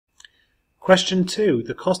Question 2.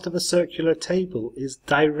 The cost of a circular table is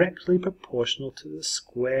directly proportional to the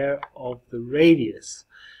square of the radius.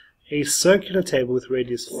 A circular table with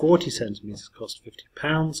radius 40 centimeters costs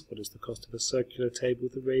 £50. What is the cost of a circular table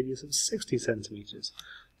with a radius of 60 centimeters?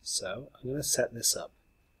 So I'm going to set this up.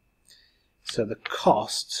 So the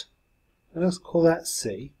cost, and let's call that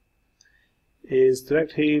C, is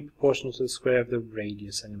directly proportional to the square of the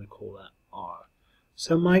radius. I'm going to call that R.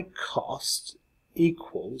 So my cost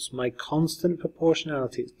equals my constant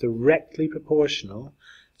proportionality. It's directly proportional.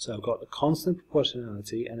 So I've got the constant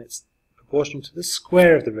proportionality, and it's proportional to the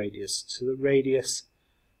square of the radius, to the radius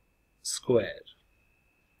squared.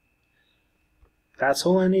 That's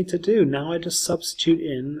all I need to do. Now I just substitute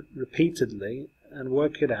in repeatedly and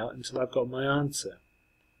work it out until I've got my answer.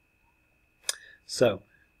 So,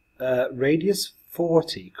 radius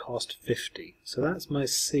 40 cost 50. So that's my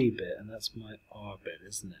C bit and that's my R bit,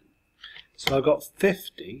 isn't it? So I've got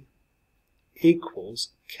 50 equals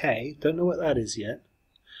K, don't know what that is yet,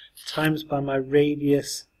 times by my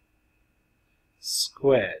radius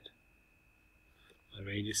squared. My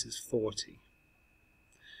radius is 40.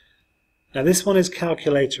 Now this one is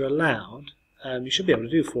calculator allowed. You should be able to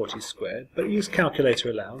do 40 squared, but use calculator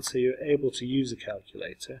allowed, so you're able to use a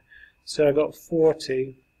calculator. So I've got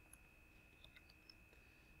 40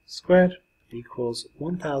 squared equals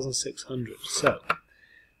 1,600. So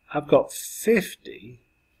I've got 50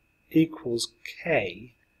 equals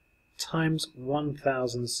K times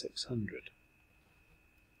 1,600.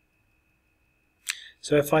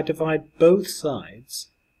 So if I divide both sides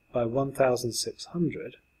by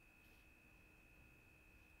 1,600,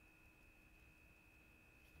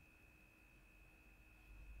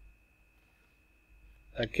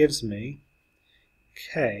 that gives me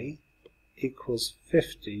K equals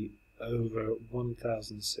 50 over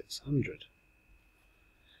 1,600.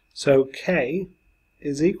 So K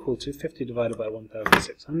is equal to 50 divided by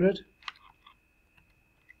 1,600.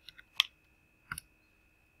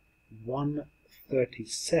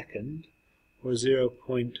 1/32, or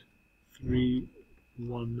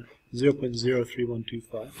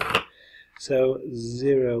 0.03125. So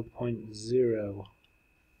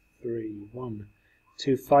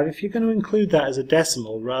 0.03125. If you're going to include that as a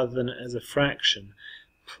decimal rather than as a fraction,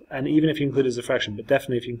 and even if you include it as a fraction, but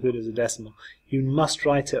definitely if you include it as a decimal, you must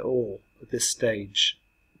write it all at this stage.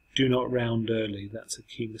 Do not round early. That's a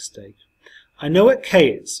key mistake. I know what K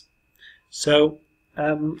is. So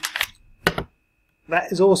that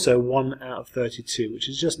is also 1 out of 32, which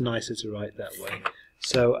is just nicer to write that way.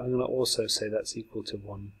 So I'm going to also say that's equal to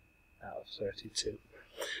 1 out of 32.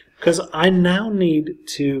 Because I now need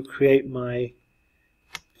to create my...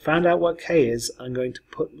 Found out what K is, I'm going to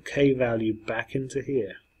put the K value back into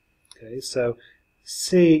here. Okay, so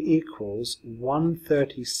C equals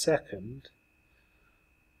 1/32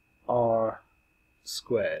 R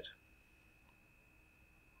squared.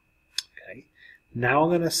 Okay, now I'm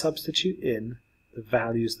going to substitute in the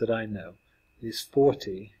values that I know. Is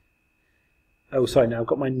 40. Oh, sorry, now I've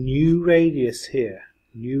got my new radius here.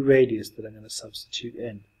 New radius that I'm going to substitute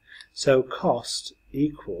in. So cost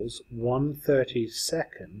equals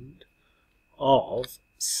 1/32 of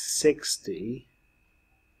 60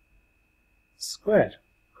 squared.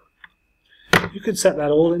 You could set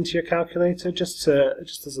that all into your calculator just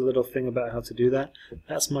as a little thing about how to do that.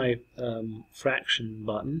 That's my fraction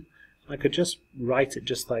button. I could just write it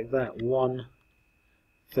just like that.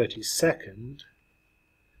 1/32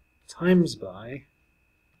 times by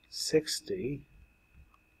 60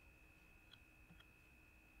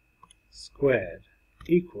 squared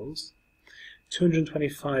equals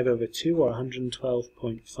 225 over 2, or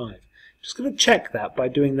 112.5. Just going to check that by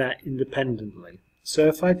doing that independently. So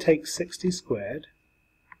if I take 60 squared,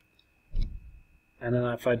 and then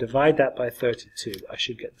if I divide that by 32, I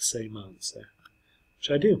should get the same answer, which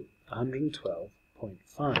I do,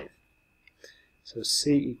 112.5. So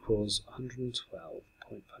C equals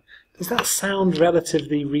 112.5. Does that sound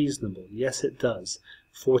relatively reasonable? Yes, it does.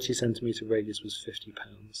 40 centimeter radius was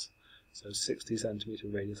 £50. So 60 centimeter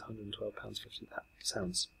radius, £112.50. That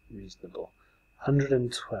sounds reasonable.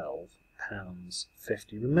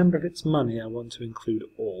 £112.50. Remember, if it's money, I want to include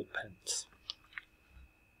all pence.